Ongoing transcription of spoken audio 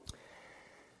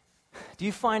Do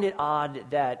you find it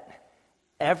odd that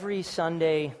every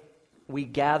Sunday we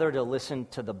gather to listen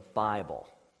to the Bible?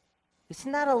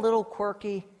 Isn't that a little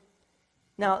quirky?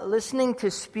 Now, listening to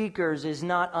speakers is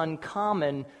not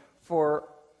uncommon for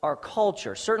our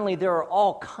culture. Certainly, there are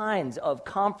all kinds of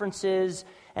conferences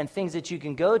and things that you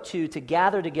can go to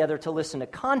gather together to listen to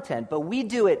content, but we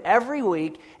do it every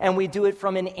week, and we do it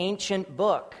from an ancient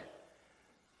book.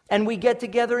 And we get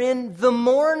together in the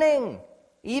morning,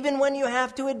 even when you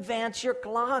have to advance your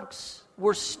clocks.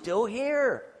 We're still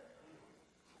here.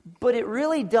 But it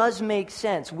really does make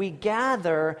sense. We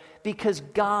gather because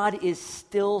God is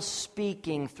still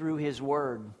speaking through His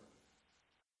Word.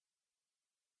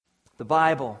 The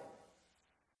Bible.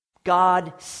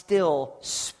 God still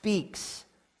speaks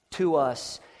to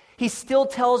us. He still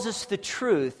tells us the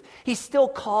truth. He still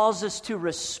calls us to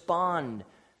respond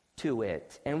to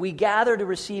it. And we gather to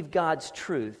receive God's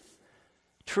truth.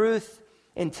 Truth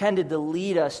intended to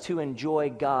lead us to enjoy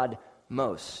God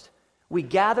most. We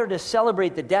gather to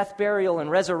celebrate the death, burial,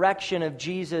 and resurrection of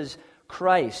Jesus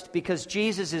Christ because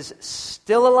Jesus is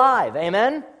still alive,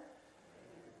 amen?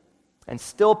 And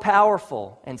still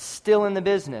powerful and still in the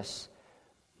business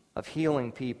of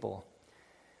healing people.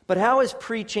 But how is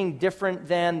preaching different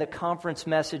than the conference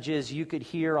messages you could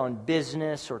hear on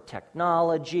business or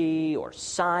technology or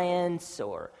science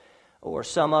or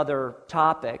some other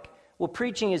topic? Well,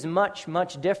 preaching is much,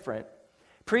 much different.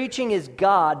 Preaching is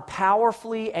God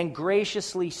powerfully and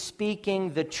graciously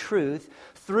speaking the truth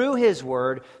through His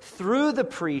Word, through the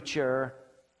preacher,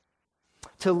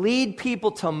 to lead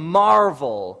people to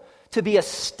marvel, to be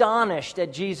astonished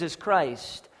at Jesus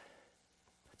Christ,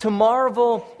 to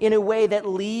marvel in a way that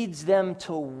leads them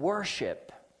to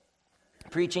worship.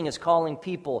 Preaching is calling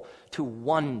people to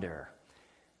wonder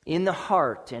in the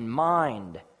heart and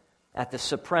mind at the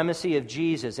supremacy of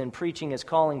Jesus, and preaching is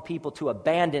calling people to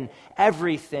abandon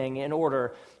everything in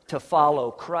order to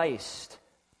follow Christ.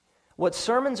 What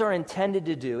sermons are intended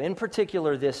to do, in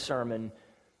particular this sermon,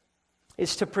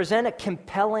 is to present a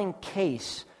compelling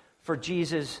case for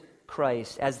Jesus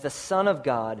Christ as the Son of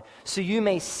God, so you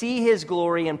may see His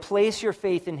glory and place your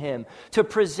faith in Him, to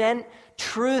present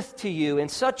truth to you in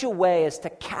such a way as to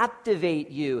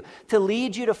captivate you, to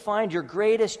lead you to find your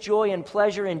greatest joy and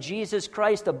pleasure in Jesus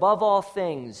Christ above all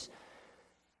things,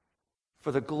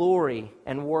 for the glory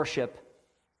and worship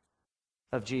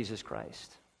of Jesus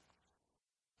Christ.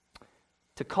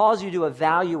 To cause you to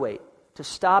evaluate, to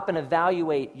stop and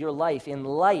evaluate your life in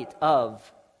light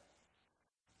of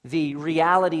the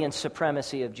reality and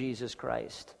supremacy of Jesus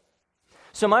Christ.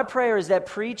 So my prayer is that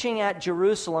preaching at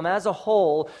Jerusalem as a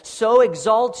whole so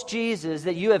exalts Jesus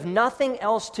that you have nothing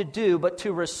else to do but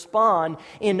to respond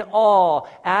in awe,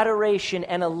 adoration,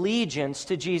 and allegiance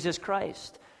to Jesus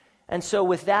Christ. And so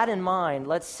with that in mind,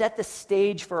 let's set the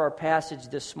stage for our passage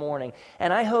this morning.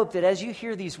 And I hope that as you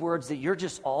hear these words that you're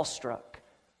just awestruck.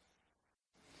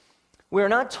 We are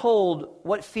not told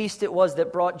what feast it was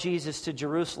that brought Jesus to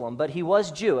Jerusalem, but He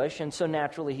was Jewish, and so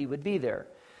naturally He would be there.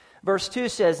 Verse 2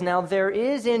 says, "Now there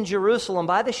is in Jerusalem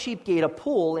by the sheep gate a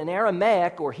pool in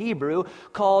Aramaic or Hebrew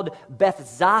called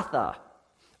Bethzatha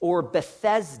or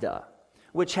Bethesda,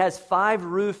 which has 5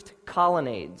 roofed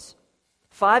colonnades."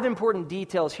 5 important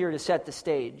details here to set the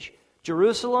stage.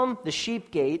 Jerusalem, the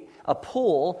sheep gate, a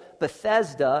pool,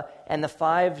 Bethesda, and the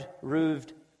 5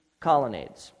 roofed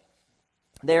colonnades.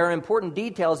 They are important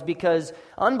details because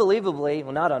unbelievably,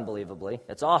 well, not unbelievably,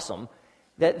 it's awesome,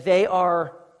 that they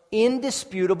are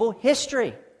indisputable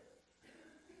history.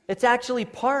 It's actually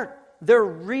they're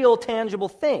real tangible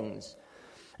things.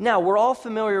 Now, we're all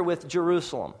familiar with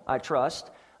Jerusalem, I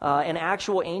trust, an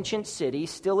actual ancient city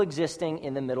still existing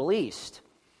in the Middle East.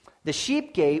 The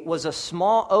sheep gate was a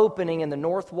small opening in the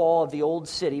north wall of the old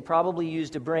city, probably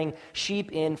used to bring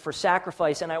sheep in for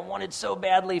sacrifice. And I wanted so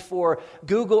badly for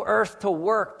Google Earth to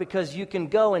work because you can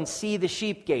go and see the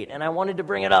sheep gate. And I wanted to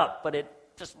bring it up, but it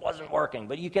just wasn't working.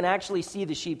 But you can actually see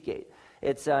the sheep gate.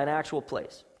 It's an actual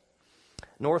place.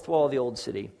 North wall of the old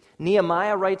city.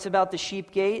 Nehemiah writes about the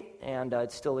sheep gate, and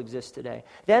it still exists today.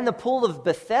 Then the pool of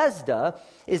Bethesda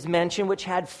is mentioned, which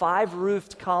had 5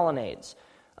 roofed colonnades.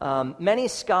 Many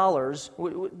scholars,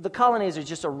 the colonnades are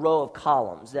just a row of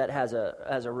columns that has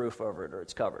a roof over it, or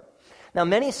it's covered. Now,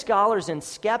 many scholars and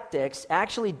skeptics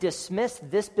actually dismissed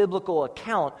this biblical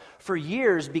account for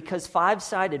years because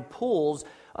 5-sided pools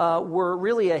were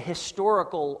really a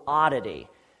historical oddity.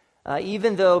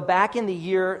 Even though back in the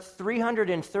year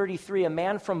 333, a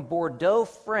man from Bordeaux,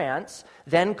 France,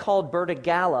 then called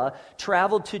Bertigala,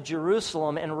 traveled to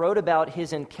Jerusalem and wrote about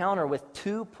his encounter with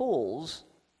 2 pools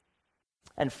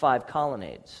and 5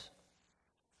 colonnades.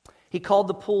 He called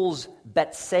the pools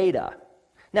Bethsaida.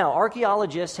 Now,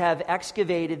 archaeologists have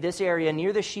excavated this area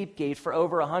near the Sheep Gate for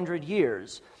over 100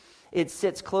 years. It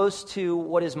sits close to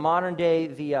what is modern day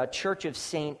the Church of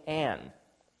St. Anne.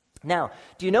 Now,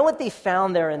 do you know what they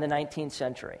found there in the 19th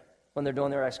century when they're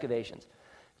doing their excavations?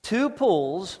 2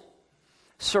 pools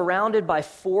surrounded by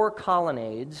 4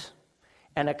 colonnades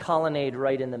and a colonnade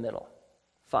right in the middle.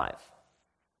 5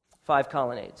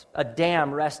 colonnades. A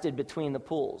dam rested between the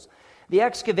pools. The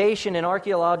excavation and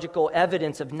archaeological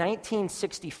evidence of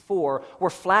 1964 were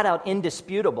flat out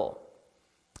indisputable,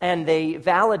 and they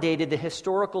validated the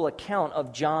historical account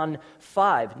of John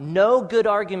 5. No good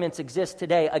arguments exist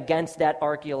today against that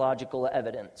archaeological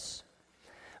evidence.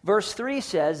 Verse 3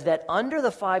 says that under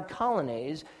the 5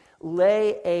 colonnades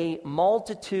lay a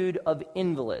multitude of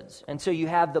invalids. And so you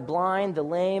have the blind, the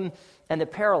lame, and the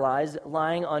paralyzed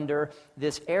lying under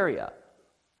this area.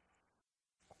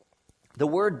 The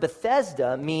word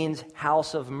Bethesda means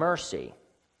house of mercy.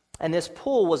 And this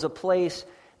pool was a place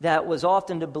that was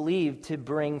often believed to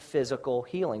bring physical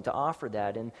healing, to offer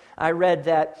that. And I read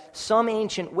that some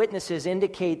ancient witnesses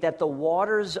indicate that the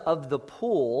waters of the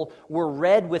pool were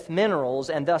red with minerals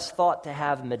and thus thought to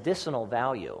have medicinal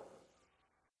value,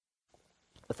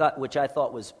 which I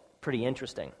thought was pretty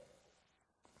interesting.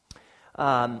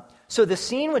 So the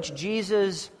scene which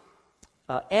Jesus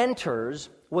enters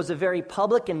was a very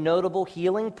public and notable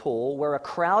healing pool where a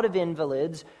crowd of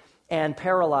invalids and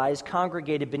paralyzed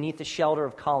congregated beneath the shelter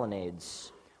of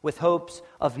colonnades with hopes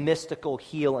of mystical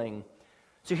healing.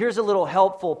 So here's a little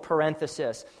helpful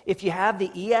parenthesis. If you have the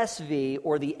ESV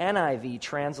or the NIV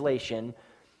translation,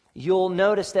 you'll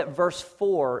notice that verse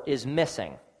 4 is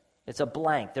missing. It's a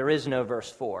blank. There is no verse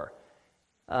 4.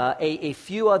 A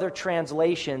few other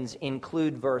translations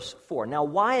include verse 4. Now,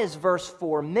 why is verse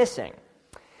 4 missing?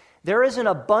 There is an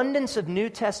abundance of New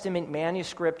Testament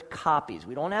manuscript copies.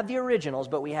 We don't have the originals,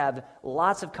 but we have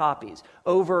lots of copies.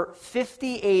 Over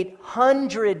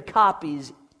 5,800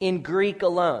 copies in Greek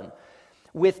alone,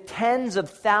 with tens of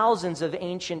thousands of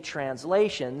ancient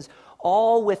translations,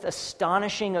 all with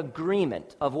astonishing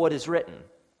agreement of what is written.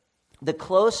 The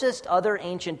closest other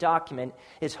ancient document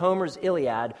is Homer's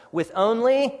Iliad, with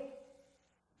only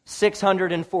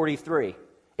 643.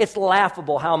 It's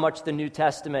laughable how much the New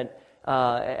Testament,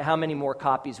 how many more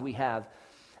copies we have.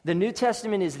 The New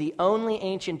Testament is the only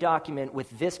ancient document with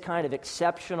this kind of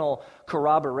exceptional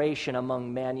corroboration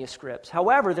among manuscripts.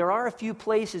 However, there are a few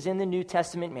places in the New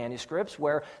Testament manuscripts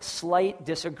where slight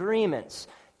disagreements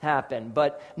happen,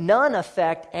 but none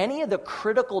affect any of the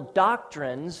critical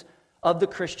doctrines of the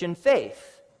Christian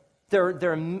faith. They're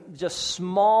just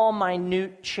small,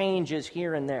 minute changes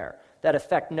here and there that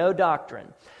affect no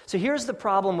doctrine. So here's the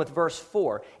problem with verse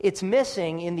 4. It's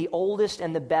missing in the oldest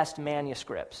and the best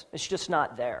manuscripts. It's just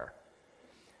not there.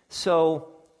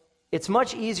 So it's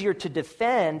much easier to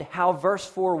defend how verse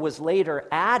 4 was later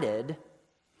added,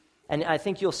 and I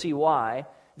think you'll see why,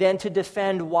 than to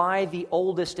defend why the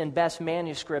oldest and best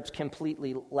manuscripts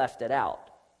completely left it out.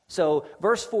 So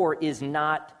verse 4 is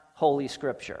not Holy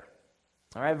Scripture.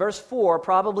 All right, verse 4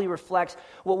 probably reflects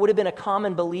what would have been a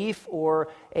common belief or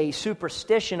a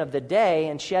superstition of the day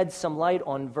and sheds some light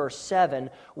on verse 7,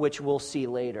 which we'll see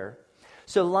later.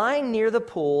 So lying near the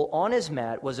pool on his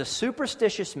mat was a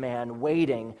superstitious man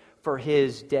waiting for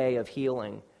his day of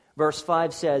healing. Verse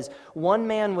 5 says, one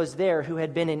man was there who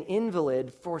had been an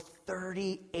invalid for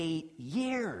 38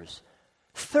 years.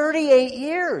 38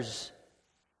 years!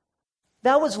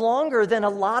 That was longer than a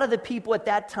lot of the people at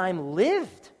that time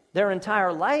lived their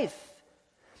entire life.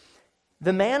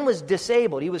 The man was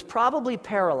disabled. He was probably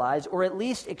paralyzed or at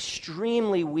least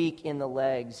extremely weak in the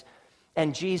legs.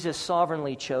 And Jesus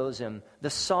sovereignly chose him. The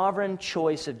sovereign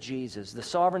choice of Jesus. The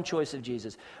sovereign choice of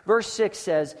Jesus. Verse 6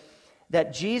 says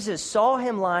that Jesus saw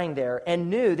him lying there and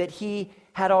knew that he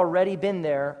had already been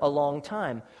there a long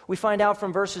time. We find out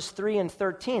from verses 3 and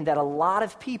 13 that a lot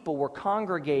of people were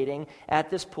congregating at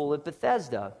this pool of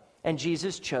Bethesda, and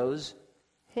Jesus chose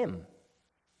him.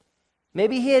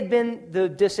 Maybe he had been the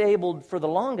disabled for the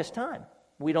longest time.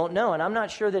 We don't know, and I'm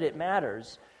not sure that it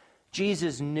matters.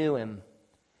 Jesus knew him.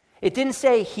 It didn't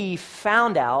say he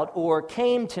found out or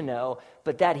came to know,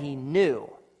 but that he knew.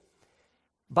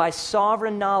 By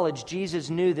sovereign knowledge, Jesus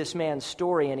knew this man's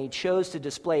story, and he chose to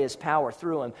display his power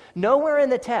through him. Nowhere in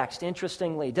the text,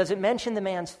 interestingly, does it mention the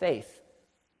man's faith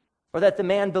or that the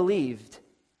man believed.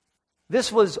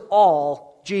 This was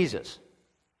all Jesus.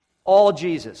 All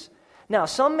Jesus. Now,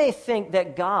 some may think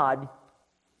that God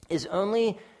is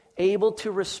only able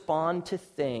to respond to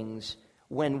things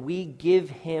when we give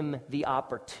him the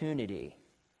opportunity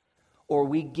or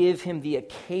we give him the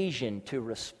occasion to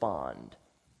respond.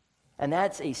 And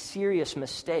that's a serious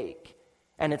mistake.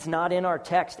 And it's not in our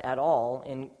text at all.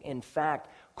 In fact,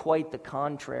 quite the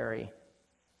contrary.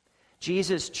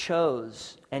 Jesus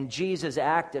chose and Jesus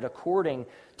acted according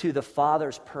to the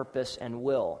Father's purpose and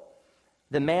will.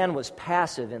 The man was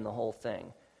passive in the whole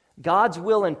thing. God's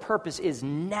will and purpose is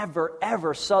never,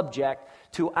 ever subject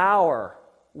to our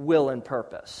will and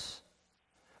purpose.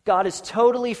 God is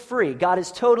totally free. God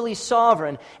is totally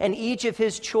sovereign. And each of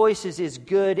his choices is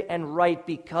good and right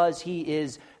because he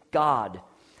is God.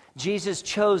 Jesus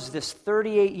chose this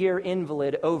 38-year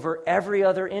invalid over every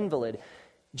other invalid.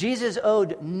 Jesus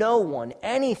owed no one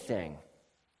anything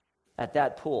at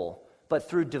that pool, but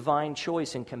through divine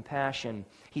choice and compassion,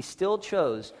 he still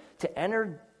chose to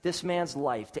enter this man's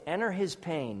life, to enter his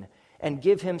pain, and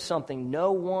give him something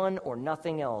no one or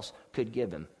nothing else could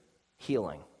give him: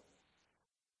 healing.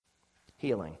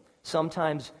 Healing.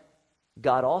 Sometimes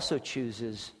God also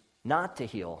chooses not to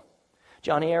heal.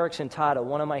 Johnny Erickson Tada,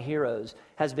 one of my heroes,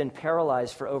 has been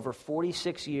paralyzed for over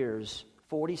 46 years,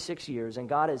 and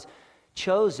God has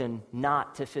chosen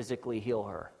not to physically heal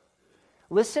her.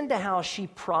 Listen to how she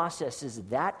processes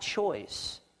that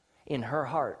choice in her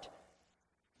heart,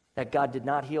 that God did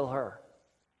not heal her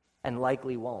and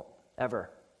likely won't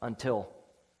ever until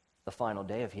the final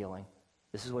day of healing.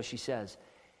 This is what she says: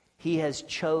 "He has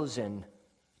chosen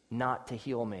not to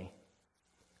heal me,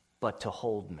 but to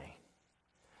hold me.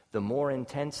 The more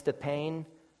intense the pain,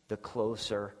 the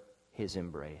closer his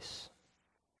embrace."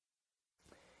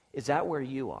 Is that where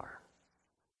you are?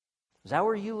 Is that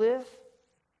where you live?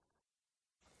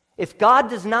 If God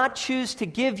does not choose to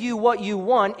give you what you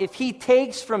want, if he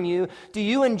takes from you, do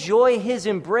you enjoy his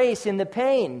embrace in the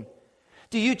pain?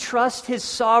 Do you trust his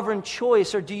sovereign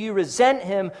choice, or do you resent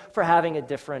him for having a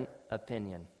different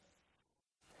opinion?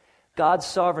 God's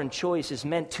sovereign choice is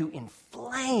meant to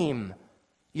inflame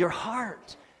your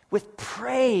heart with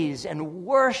praise and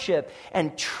worship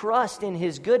and trust in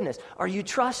his goodness. Are you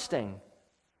trusting?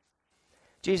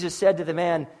 Jesus said to the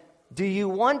man, "Do you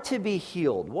want to be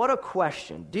healed?" What a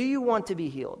question. Do you want to be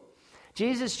healed?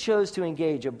 Jesus chose to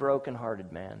engage a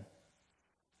brokenhearted man,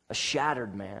 a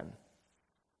shattered man,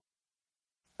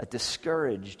 a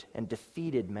discouraged and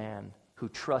defeated man who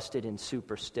trusted in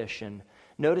superstition.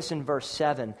 Notice in verse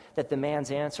 7 that the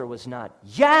man's answer was not,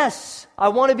 "Yes, I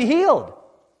want to be healed.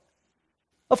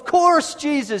 Of course,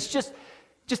 Jesus, just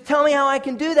tell me how I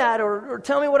can do that, or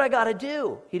tell me what I got to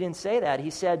do." He didn't say that. He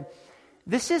said,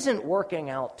 "This isn't working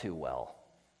out too well."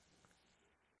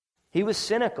 He was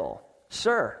cynical.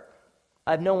 "Sir,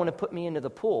 I have no one to put me into the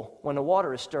pool when the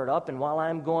water is stirred up, and while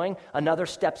I'm going, another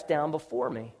steps down before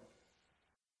me."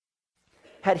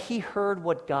 Had he heard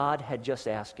what God had just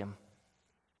asked him?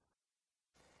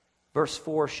 Verse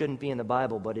 4 shouldn't be in the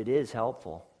Bible, but it is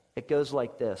helpful. It goes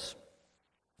like this: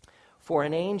 "For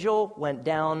an angel went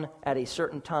down at a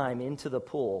certain time into the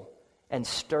pool and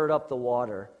stirred up the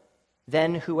water.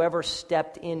 Then whoever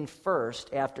stepped in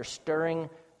first after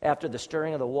the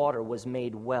stirring of the water was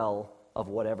made well of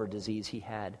whatever disease he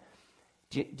had."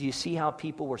 Do you see how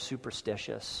people were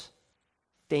superstitious?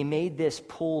 They made this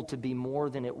pool to be more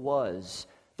than it was.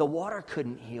 The water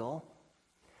couldn't heal.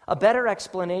 A better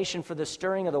explanation for the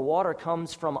stirring of the water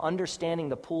comes from understanding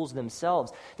the pools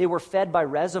themselves. They were fed by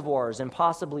reservoirs and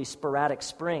possibly sporadic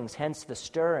springs, hence the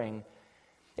stirring.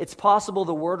 It's possible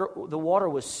the water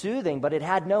was soothing, but it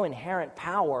had no inherent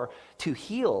power to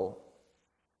heal.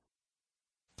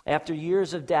 After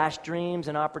years of dashed dreams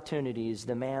and opportunities,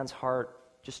 the man's heart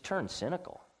just turned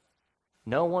cynical.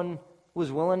 No one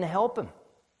was willing to help him.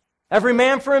 Every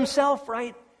man for himself,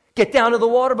 right? Get down to the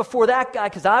water before that guy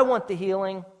because I want the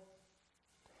healing.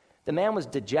 The man was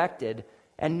dejected,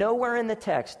 and nowhere in the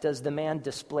text does the man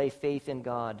display faith in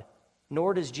God,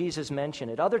 nor does Jesus mention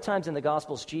it. Other times in the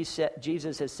Gospels,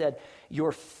 Jesus has said,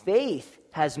 "Your faith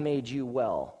has made you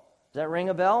well." Does that ring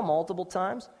a bell? Multiple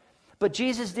times? But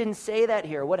Jesus didn't say that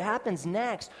here. What happens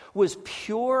next was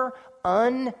pure,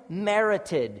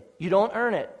 unmerited. You don't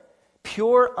earn it.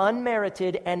 Pure,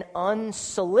 unmerited, and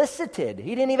unsolicited.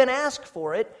 He didn't even ask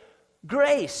for it.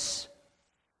 Grace.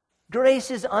 Grace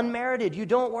is unmerited. You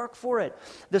don't work for it.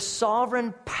 The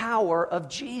sovereign power of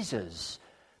Jesus.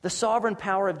 The sovereign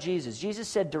power of Jesus. Jesus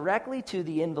said directly to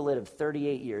the invalid of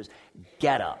 38 years,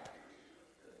 "Get up."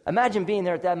 Imagine being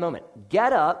there at that moment.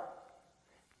 Get up,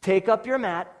 take up your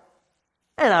mat,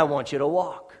 and I want you to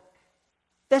walk.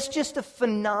 That's just a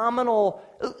phenomenal,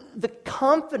 the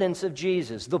confidence of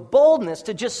Jesus, the boldness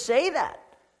to just say that.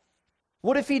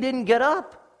 What if he didn't get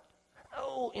up?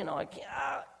 I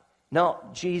can't. No,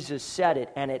 Jesus said it,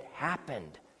 and it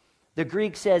happened. The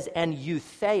Greek says, and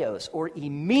eutheos, or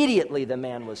immediately the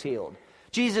man was healed.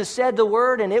 Jesus said the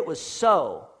word, and it was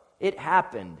so. It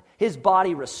happened. His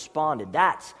body responded.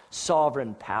 That's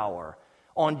sovereign power.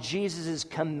 On Jesus'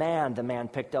 command, the man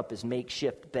picked up his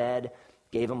makeshift bed,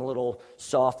 gave him a little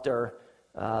softer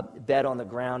bed on the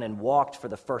ground, and walked for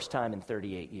the first time in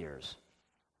 38 years.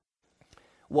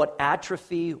 What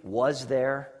atrophy was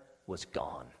there was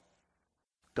gone.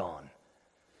 Gone.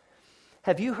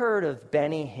 Have you heard of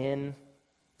Benny Hinn,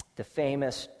 the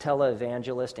famous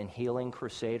televangelist and healing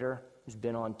crusader who's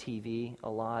been on TV a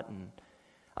lot? And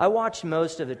I watched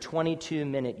most of a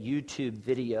 22-minute YouTube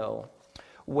video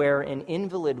where an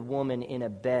invalid woman in a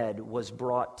bed was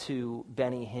brought to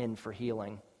Benny Hinn for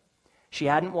healing. She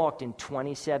hadn't walked in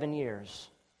 27 years.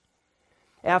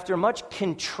 After much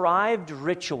contrived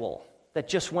ritual that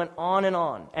just went on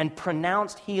and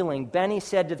pronounced healing, Benny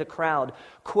said to the crowd,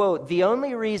 quote, "The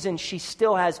only reason she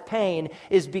still has pain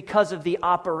is because of the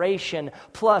operation,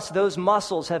 plus those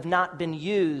muscles have not been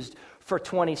used for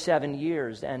 27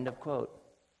 years, end of quote.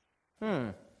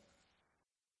 The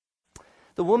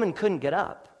woman couldn't get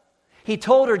up. He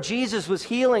told her Jesus was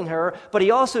healing her, but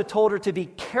he also told her to be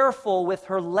careful with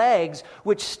her legs,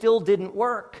 which still didn't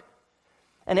work.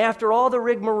 And after all the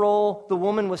rigmarole, the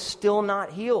woman was still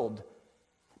not healed.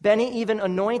 Benny even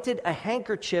anointed a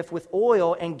handkerchief with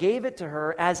oil and gave it to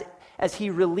her as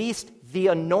he released the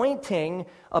anointing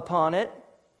upon it.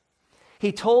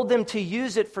 He told them to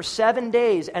use it for 7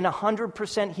 days and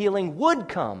 100% healing would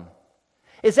come.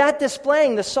 Is that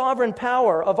displaying the sovereign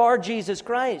power of our Jesus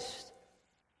Christ?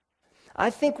 I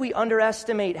think we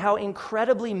underestimate how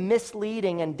incredibly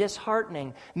misleading and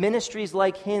disheartening ministries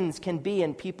like Hinn's can be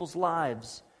in people's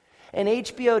lives. An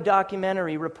HBO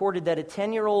documentary reported that a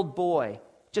 10-year-old boy,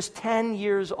 just 10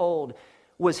 years old,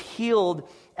 was healed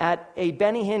at a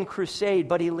Benny Hinn crusade,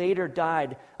 but he later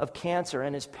died of cancer.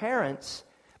 And his parents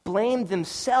blamed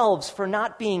themselves for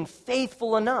not being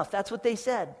faithful enough. That's what they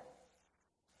said.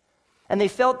 And they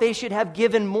felt they should have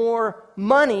given more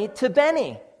money to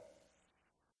Benny.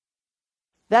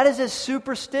 That is as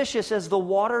superstitious as the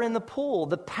water in the pool.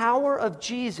 The power of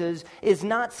Jesus is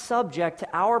not subject to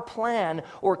our plan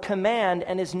or command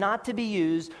and is not to be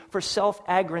used for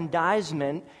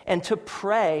self-aggrandizement and to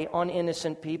prey on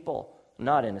innocent people.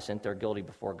 Not innocent, they're guilty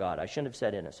before God. I shouldn't have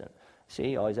said innocent.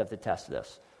 See, you always have to test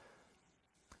this.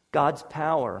 God's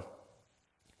power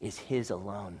is His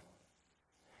alone.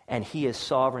 And He is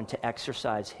sovereign to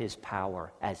exercise His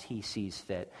power as He sees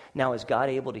fit. Now, is God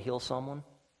able to heal someone?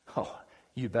 Oh,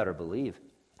 you better believe.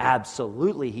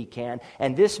 Absolutely He can.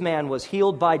 And this man was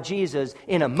healed by Jesus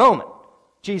in a moment.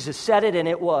 Jesus said it and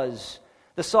it was.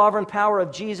 The sovereign power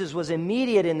of Jesus was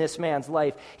immediate in this man's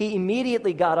life. He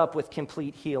immediately got up with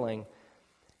complete healing.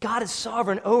 God is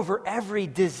sovereign over every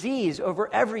disease,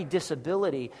 over every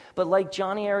disability. But like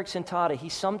Johnny Erickson taught, He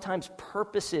sometimes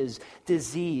purposes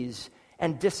disease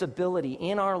and disability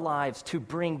in our lives to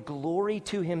bring glory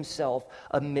to Himself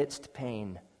amidst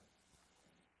pain.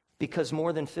 Because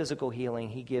more than physical healing,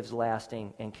 He gives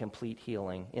lasting and complete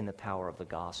healing in the power of the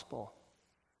gospel.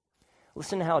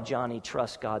 Listen to how Johnny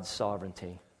trusts God's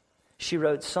sovereignty. She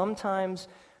wrote, "Sometimes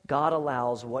God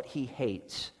allows what He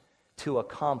hates to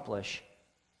accomplish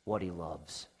what He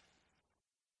loves."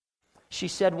 She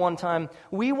said one time,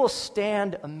 "We will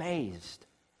stand amazed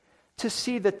to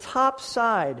see the top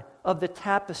side of the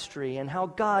tapestry and how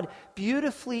God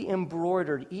beautifully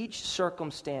embroidered each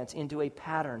circumstance into a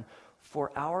pattern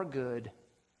for our good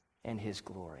and His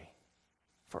glory."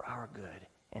 For our good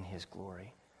and His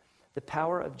glory. The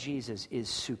power of Jesus is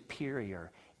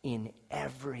superior in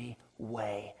every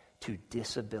way to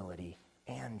disability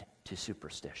and to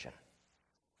superstition.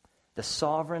 The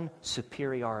sovereign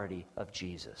superiority of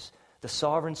Jesus. The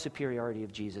sovereign superiority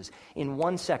of Jesus. In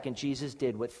 1 second, Jesus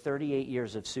did what 38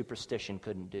 years of superstition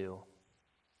couldn't do.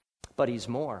 But He's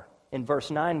more. In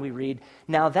verse 9 we read,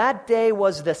 "Now that day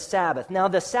was the Sabbath." Now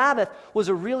the Sabbath was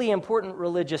a really important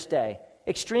religious day,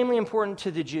 extremely important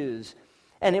to the Jews.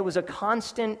 And it was a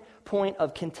constant point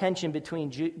of contention between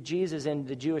Jesus and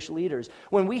the Jewish leaders.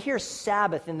 When we hear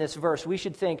Sabbath in this verse, we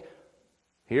should think,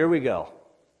 here we go.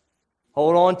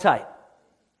 Hold on tight.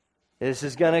 This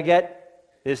is going to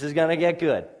get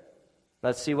good.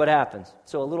 Let's see what happens.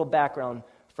 So a little background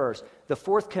first. The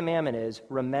fourth commandment is,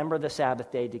 remember the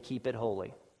Sabbath day to keep it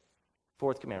holy.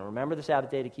 Fourth commandment, remember the Sabbath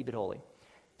day to keep it holy.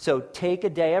 So take a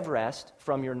day of rest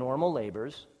from your normal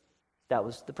labors. That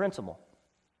was the principle.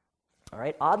 All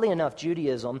right. Oddly enough,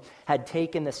 Judaism had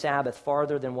taken the Sabbath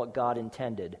farther than what God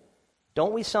intended.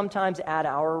 Don't we sometimes add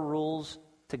our rules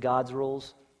to God's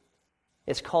rules?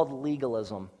 It's called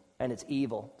legalism, and it's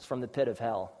evil. It's from the pit of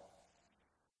hell.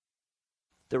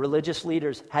 The religious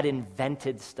leaders had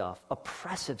invented stuff,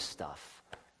 oppressive stuff,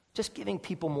 just giving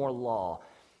people more law.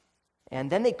 And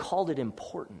then they called it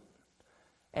important.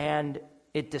 and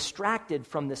it distracted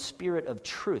from the spirit of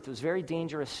truth. It was very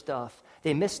dangerous stuff.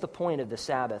 They missed the point of the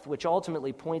Sabbath, which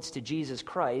ultimately points to Jesus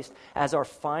Christ as our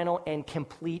final and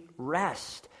complete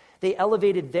rest. They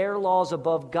elevated their laws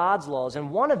above God's laws, and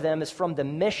one of them is from the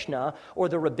Mishnah, or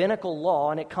the rabbinical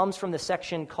law, and it comes from the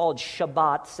section called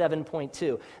Shabbat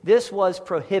 7.2. This was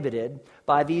prohibited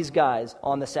by these guys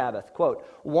on the Sabbath. Quote,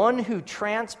 "One who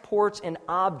transports an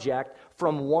object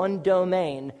from one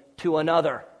domain to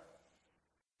another."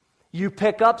 You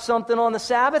pick up something on the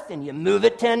Sabbath and you move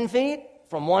it 10 feet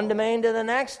from one domain to the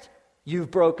next, you've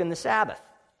broken the Sabbath.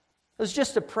 It was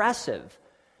just oppressive.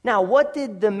 Now, what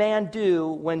did the man do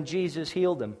when Jesus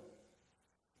healed him?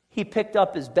 He picked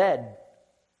up his bed.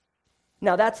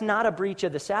 Now, that's not a breach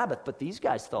of the Sabbath, but these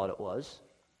guys thought it was.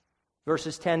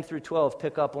 Verses 10 through 12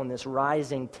 pick up on this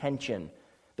rising tension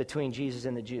between Jesus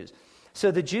and the Jews. So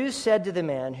the Jews said to the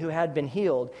man who had been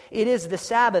healed, "It is the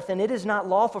Sabbath, and it is not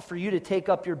lawful for you to take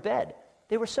up your bed."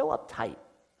 They were so uptight,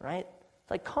 right?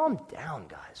 Like, calm down,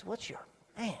 guys. What's your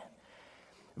man?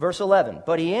 Verse 11,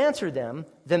 "But he answered them,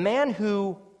 'The man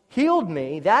who healed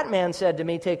me, that man said to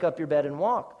me, take up your bed and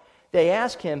walk.' They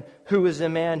asked him, 'Who is the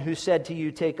man who said to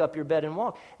you, take up your bed and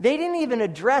walk?'" They didn't even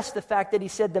address the fact that he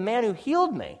said, "The man who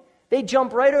healed me." They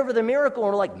jumped right over the miracle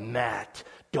and were like, "Mat,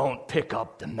 don't pick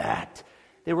up the mat."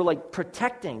 They were like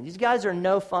protecting. These guys are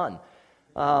no fun.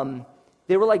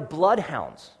 They were like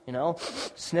bloodhounds,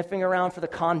 sniffing around for the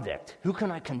convict. Who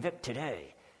can I convict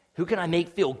today? Who can I make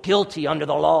feel guilty under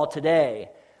the law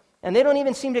today? And they don't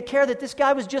even seem to care that this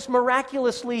guy was just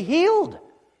miraculously healed.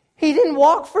 He didn't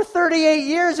walk for 38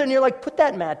 years, and you're like, put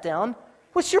that mat down.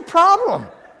 What's your problem?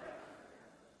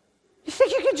 You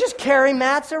think you could just carry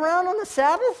mats around on the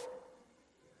Sabbath?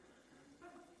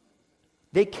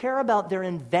 They care about their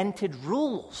invented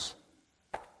rules.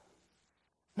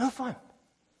 No fun.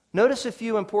 Notice a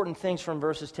few important things from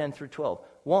verses 10 through 12.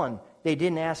 One, they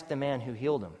didn't ask the man who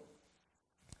healed him.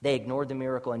 They ignored the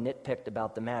miracle and nitpicked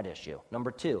about the mat issue.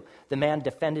 Number two, the man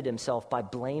defended himself by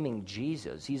blaming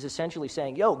Jesus. He's essentially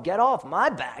saying, "Yo, get off my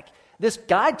back. This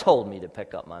guy told me to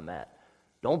pick up my mat.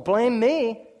 Don't blame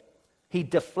me." He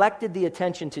deflected the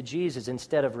attention to Jesus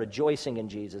instead of rejoicing in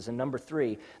Jesus. And number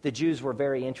three, the Jews were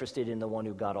very interested in the one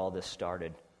who got all this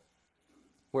started.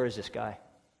 Where is this guy?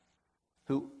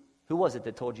 Who was it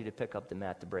that told you to pick up the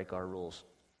mat to break our rules?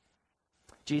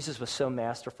 Jesus was so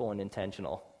masterful and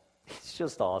intentional. It's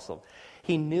just awesome.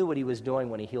 He knew what he was doing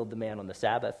when he healed the man on the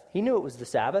Sabbath. He knew it was the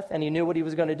Sabbath, and he knew what he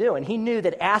was going to do. And he knew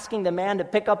that asking the man to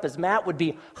pick up his mat would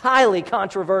be highly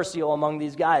controversial among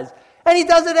these guys. And he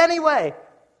does it anyway.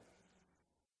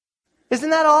 Isn't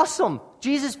that awesome?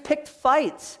 Jesus picked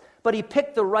fights, but he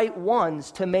picked the right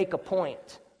ones to make a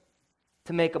point.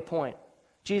 To make a point.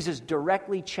 Jesus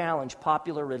directly challenged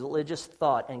popular religious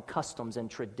thought and customs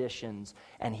and traditions,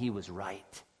 and he was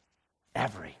right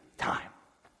every time.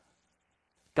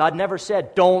 God never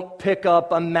said, "Don't pick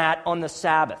up a mat on the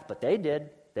Sabbath," but they did.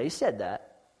 They said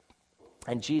that.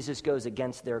 And Jesus goes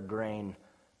against their grain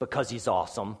because he's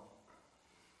awesome.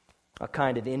 A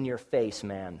kind of in-your-face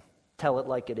man. Tell it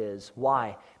like it is.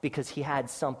 Why? Because he had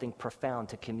something profound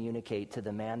to communicate to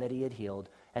the man that he had healed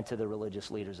and to the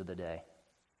religious leaders of the day.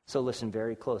 So listen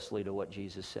very closely to what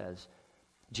Jesus says.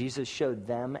 Jesus showed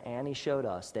them and he showed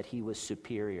us that he was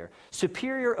superior.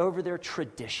 Superior over their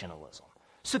traditionalism.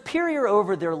 Superior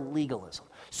over their legalism.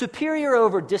 Superior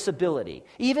over disability.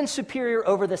 Even superior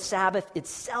over the Sabbath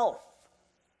itself.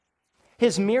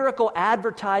 His miracle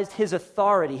advertised his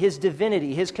authority, his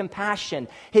divinity, his compassion,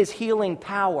 his healing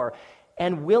power,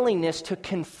 and willingness to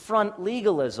confront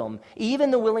legalism,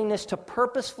 even the willingness to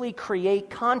purposefully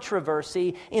create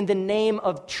controversy in the name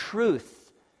of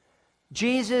truth.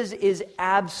 Jesus is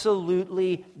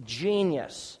absolutely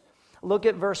genius. Look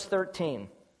at verse 13.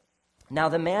 Now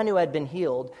the man who had been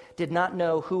healed did not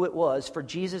know who it was, for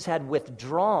Jesus had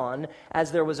withdrawn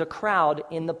as there was a crowd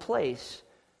in the place.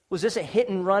 Was this a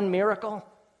hit-and-run miracle?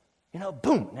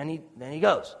 Boom, and then he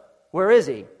goes. Where is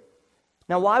he?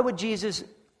 Now, why would Jesus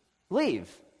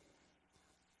leave?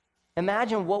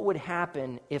 Imagine what would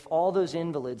happen if all those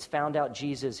invalids found out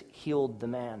Jesus healed the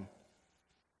man.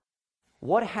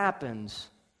 What happens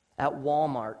at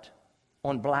Walmart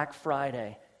on Black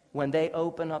Friday when they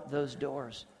open up those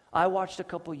doors? I watched a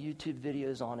couple YouTube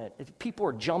videos on it. People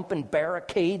were jumping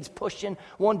barricades, pushing.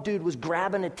 One dude was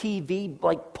grabbing a TV,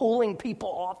 like pulling people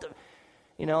off.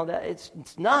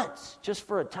 It's nuts just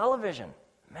for a television.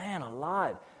 Man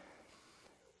alive.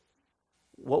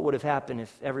 What would have happened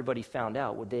if everybody found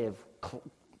out? Would they have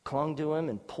clung to him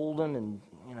and pulled him? And,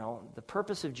 the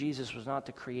purpose of Jesus was not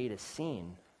to create a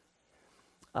scene.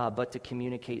 but to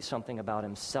communicate something about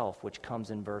himself, which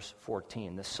comes in verse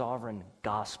 14, the sovereign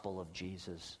gospel of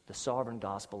Jesus. The sovereign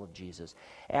gospel of Jesus.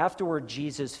 Afterward,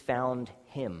 Jesus found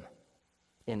him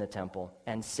in the temple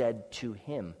and said to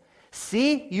him,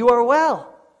 "See, you are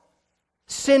well.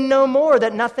 Sin no more,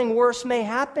 that nothing worse may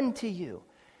happen to you."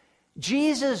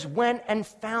 Jesus went and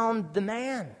found the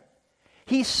man.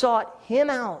 He sought him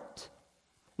out.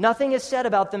 Nothing is said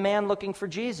about the man looking for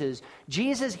Jesus.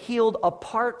 Jesus healed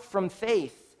apart from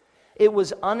faith. It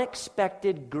was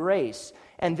unexpected grace,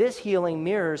 and this healing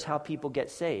mirrors how people get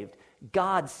saved.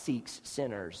 God seeks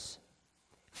sinners,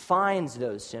 finds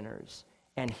those sinners,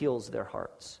 and heals their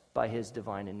hearts by his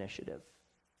divine initiative.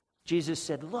 Jesus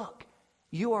said, "Look,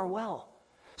 you are well."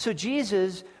 So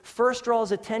Jesus first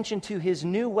draws attention to his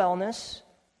new wellness,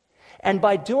 and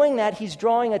by doing that, he's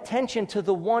drawing attention to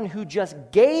the one who just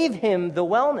gave him the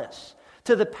wellness,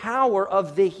 to the power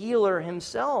of the healer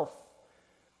himself.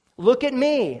 "Look at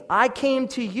me. I came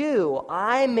to you.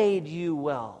 I made you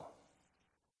well."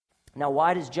 Now,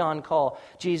 why does John call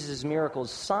Jesus'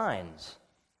 miracles signs?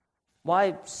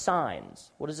 Why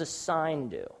signs? What does a sign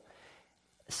do?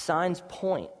 Signs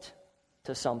point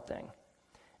to something.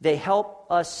 They help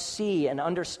us see and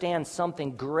understand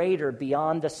something greater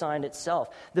beyond the sign itself.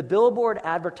 The billboard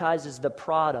advertises the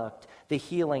product. The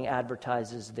healing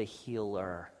advertises the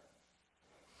healer.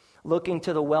 Looking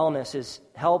to the wellness is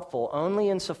helpful only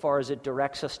insofar as it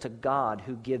directs us to God,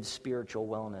 who gives spiritual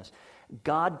wellness.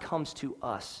 God comes to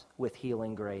us with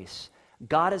healing grace.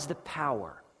 God has the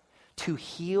power to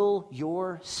heal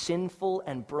your sinful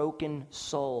and broken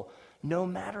soul, no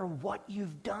matter what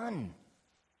you've done.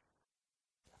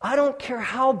 I don't care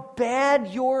how bad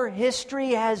your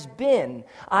history has been.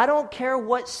 I don't care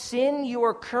what sin you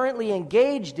are currently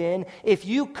engaged in. If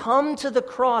you come to the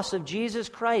cross of Jesus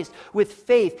Christ with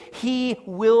faith, he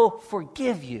will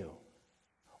forgive you.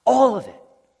 All of it.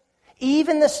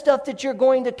 Even the stuff that you're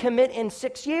going to commit in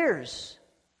 6 years.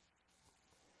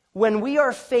 When we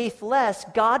are faithless,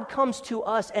 God comes to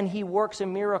us and he works a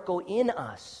miracle in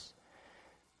us.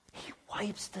 He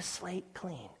wipes the slate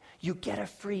clean. You get a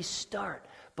free start.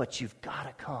 But you've got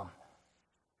to come.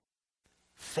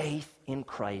 Faith in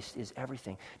Christ is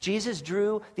everything. Jesus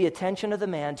drew the attention of the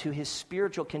man to his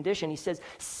spiritual condition. He says,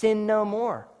 "Sin no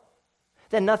more,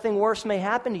 that nothing worse may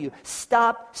happen to you."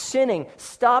 Stop sinning.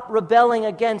 Stop rebelling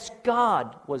against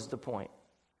God was the point.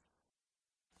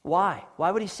 Why?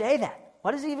 Why would he say that?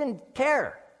 Why does he even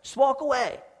care? Just walk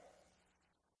away.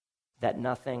 That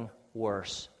nothing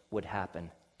worse would happen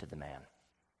to the man.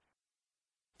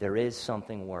 There is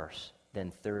something worse than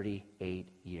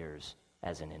 38 years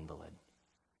as an invalid.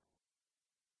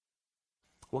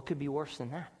 What could be worse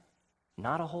than that?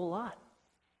 Not a whole lot.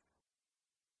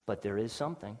 But there is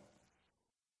something.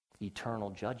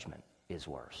 Eternal judgment is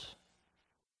worse.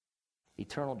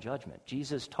 Eternal judgment.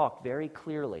 Jesus talked very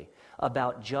clearly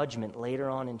about judgment later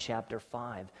on in chapter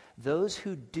 5. Those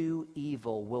who do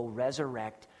evil will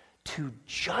resurrect to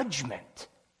judgment.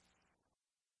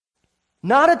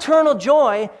 Not eternal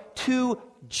joy, to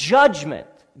judgment.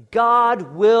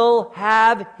 God will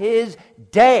have his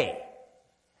day.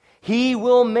 He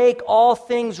will make all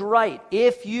things right.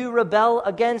 If you rebel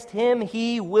against him,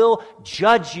 he will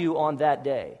judge you on that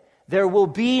day. There will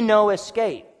be no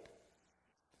escape.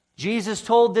 Jesus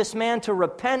told this man to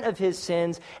repent of his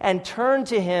sins and turn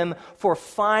to him for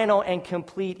final and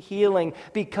complete healing,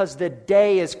 because the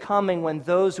day is coming when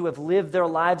those who have lived their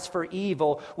lives for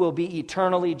evil will be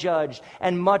eternally judged.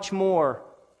 And much more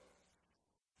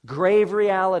grave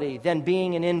reality than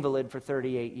being an invalid for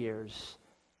 38 years.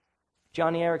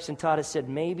 Johnny Erickson taught us, said,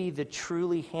 maybe the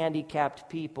truly handicapped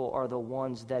people are the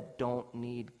ones that don't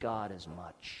need God as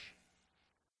much.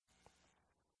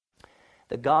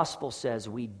 The gospel says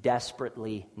we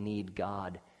desperately need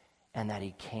God and that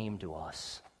he came to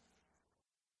us.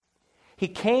 He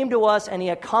came to us and he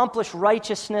accomplished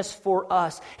righteousness for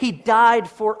us. He died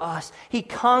for us. He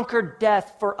conquered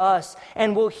death for us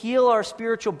and will heal our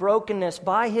spiritual brokenness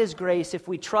by his grace if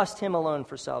we trust him alone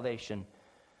for salvation.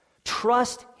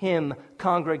 Trust him,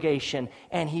 congregation,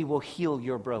 and he will heal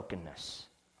your brokenness.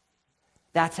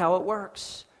 That's how it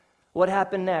works. What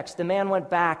happened next? The man went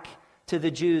back to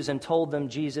the Jews and told them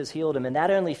Jesus healed him. And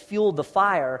that only fueled the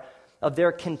fire of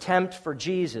their contempt for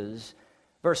Jesus.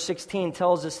 Verse 16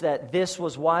 tells us that this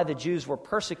was why the Jews were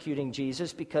persecuting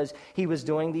Jesus, because he was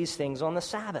doing these things on the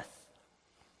Sabbath.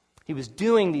 He was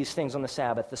doing these things on the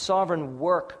Sabbath, the sovereign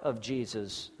work of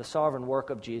Jesus, the sovereign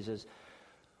work of Jesus.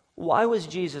 Why was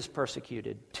Jesus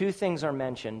persecuted? Two things are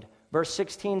mentioned. Verse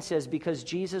 16 says, because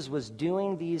Jesus was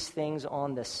doing these things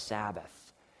on the Sabbath.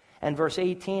 And verse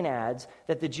 18 adds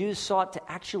that the Jews sought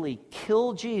to actually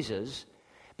kill Jesus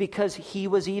because he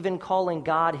was even calling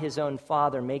God his own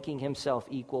Father, making himself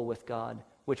equal with God,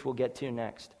 which we'll get to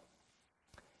next.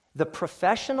 The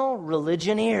professional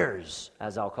religioneers,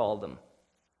 as I'll call them,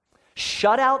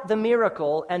 shut out the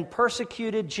miracle and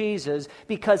persecuted Jesus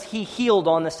because he healed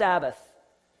on the Sabbath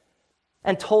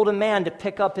and told a man to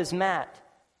pick up his mat.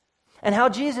 And how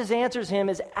Jesus answers him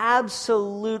is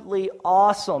absolutely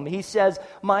awesome. He says,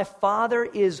 my Father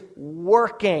is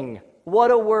working. What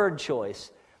a word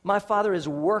choice. My Father is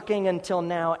working until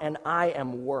now, and I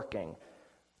am working.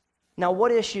 Now,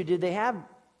 what issue did they have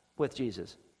with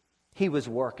Jesus? He was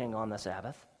working on the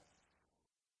Sabbath.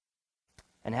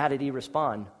 And how did he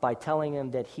respond? By telling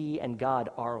him that he and God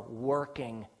are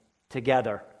working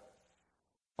together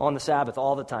on the Sabbath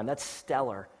all the time. That's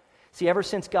stellar. See, ever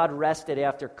since God rested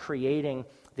after creating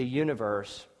the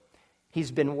universe, he's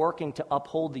been working to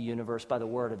uphold the universe by the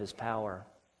word of his power.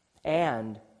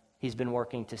 And he's been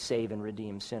working to save and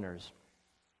redeem sinners.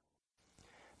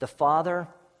 The Father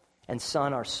and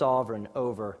Son are sovereign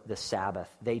over the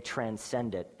Sabbath. They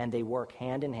transcend it, and they work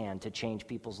hand in hand to change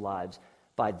people's lives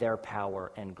by their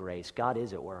power and grace. God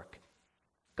is at work.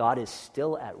 God is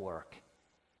still at work.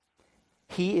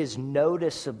 He is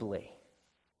noticeably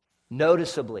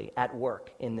at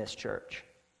work in this church.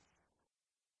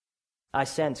 I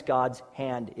sense God's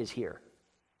hand is here.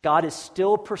 God is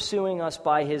still pursuing us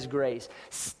by his grace,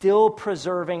 still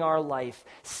preserving our life,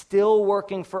 still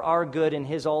working for our good in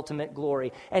his ultimate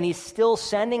glory, and he's still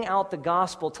sending out the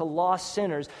gospel to lost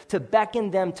sinners to beckon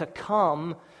them to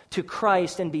come to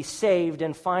Christ and be saved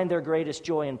and find their greatest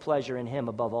joy and pleasure in him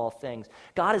above all things.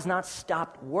 God has not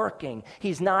stopped working.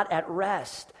 He's not at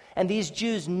rest. And these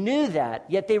Jews knew that,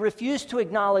 yet they refused to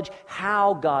acknowledge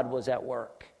how God was at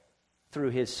work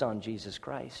through his Son, Jesus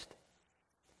Christ.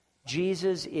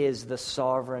 Jesus is the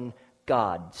sovereign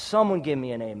God. Someone give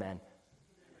me an amen.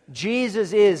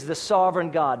 Jesus is the sovereign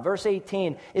God. Verse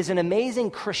 18 is an amazing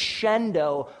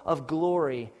crescendo of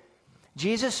glory.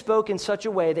 Jesus spoke in such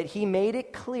a way that he made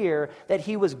it clear that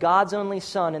he was God's only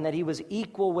Son and that he was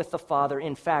equal with the Father,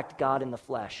 in fact, God in the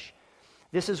flesh.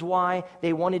 This is why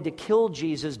they wanted to kill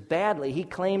Jesus badly. He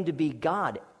claimed to be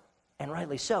God, and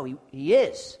rightly so. He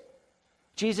is.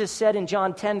 Jesus said in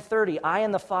John 10:30, I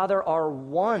and the Father are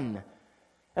one.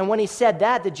 And when he said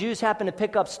that, the Jews happened to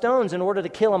pick up stones in order to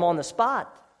kill him on the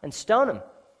spot and stone him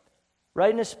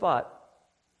right in the spot.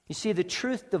 You see, the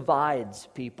truth divides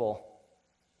people.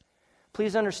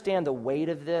 Please understand the weight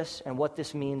of this and what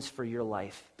this means for your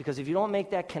life. Because if you don't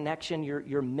make that connection,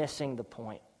 you're missing the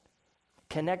point.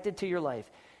 Connected to your life.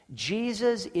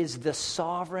 Jesus is the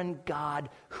sovereign God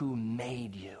who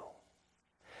made you,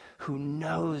 who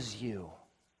knows you.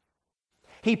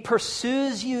 He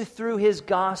pursues you through his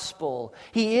gospel.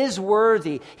 He is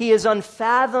worthy. He is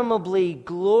unfathomably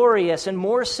glorious and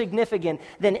more significant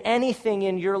than anything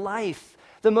in your life.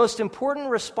 The most important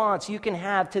response you can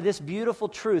have to this beautiful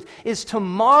truth is to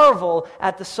marvel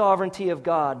at the sovereignty of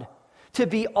God, to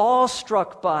be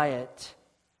awestruck by it.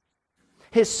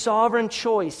 His sovereign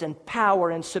choice and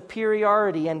power and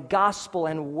superiority and gospel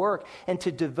and work, and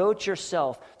to devote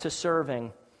yourself to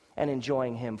serving and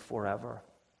enjoying him forever.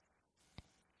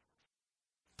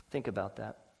 Think about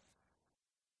that.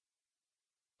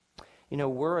 You know,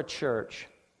 we're a church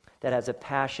that has a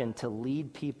passion to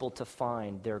lead people to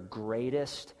find their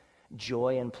greatest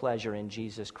joy and pleasure in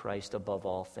Jesus Christ above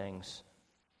all things,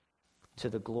 to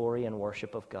the glory and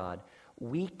worship of God.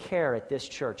 We care at this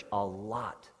church a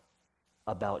lot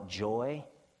about joy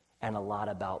and a lot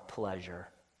about pleasure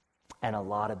and a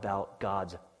lot about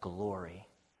God's glory.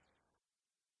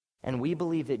 And we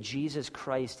believe that Jesus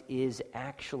Christ is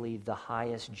actually the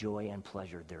highest joy and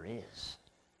pleasure there is,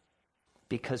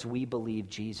 because we believe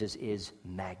Jesus is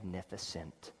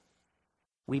magnificent.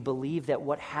 We believe that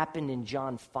what happened in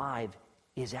John 5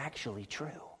 is actually true.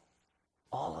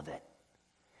 All of it.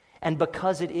 And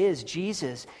because it is,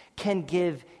 Jesus can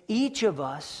give each of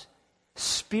us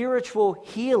spiritual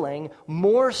healing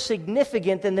more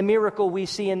significant than the miracle we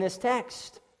see in this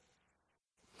text.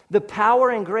 The power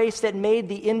and grace that made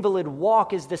the invalid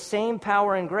walk is the same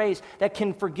power and grace that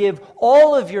can forgive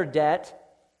all of your debt,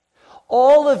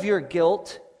 all of your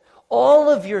guilt, all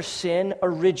of your sin,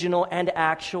 original and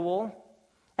actual,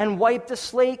 and wipe the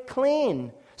slate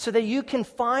clean so that you can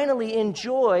finally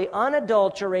enjoy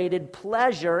unadulterated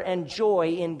pleasure and joy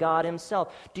in God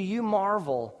himself. Do you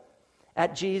marvel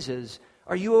at Jesus?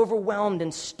 Are you overwhelmed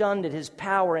and stunned at his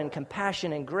power and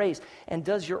compassion and grace? And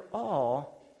does your awe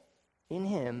in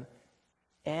him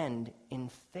end in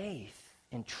faith,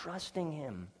 in trusting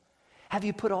him? Have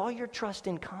you put all your trust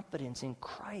and confidence in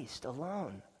Christ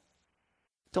alone?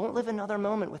 Don't live another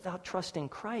moment without trusting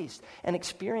Christ and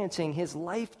experiencing his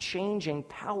life-changing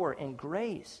power and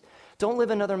grace. Don't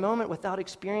live another moment without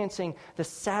experiencing the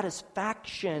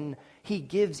satisfaction he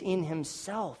gives in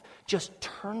himself. Just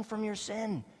turn from your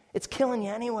sin. It's killing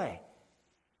you anyway.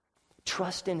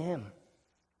 Trust in him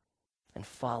and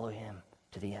follow him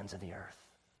to the ends of the earth.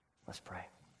 Let's pray.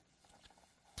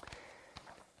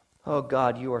 Oh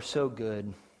God, you are so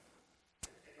good.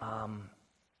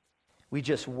 We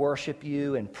just worship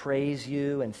you and praise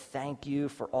you and thank you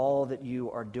for all that you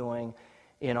are doing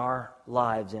in our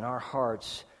lives, in our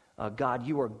hearts. God,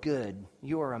 you are good.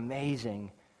 You are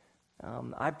amazing.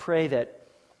 I pray that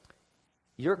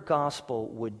your gospel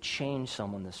would change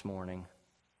someone this morning.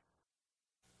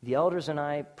 The elders and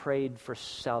I prayed for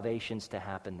salvations to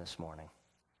happen this morning.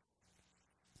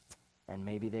 And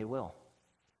maybe they will.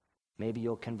 Maybe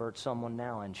you'll convert someone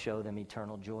now and show them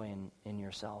eternal joy in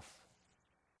yourself.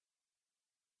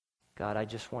 God, I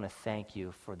just want to thank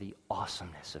you for the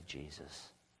awesomeness of Jesus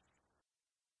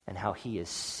and how he is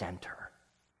center,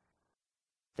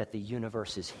 that the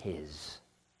universe is his.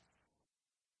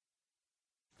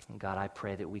 And God, I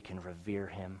pray that we can revere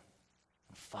him,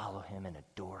 follow him, and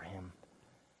adore him.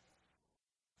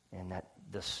 And that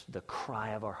the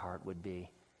cry of our heart would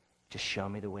be, just show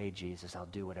me the way, Jesus. I'll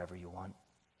do whatever you want.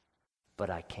 But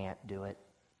I can't do it.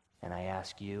 And I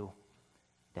ask you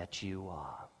that you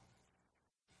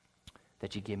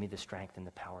give me the strength and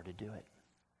the power to do it.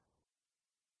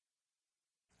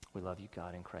 We love you,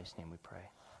 God. In Christ's name we pray.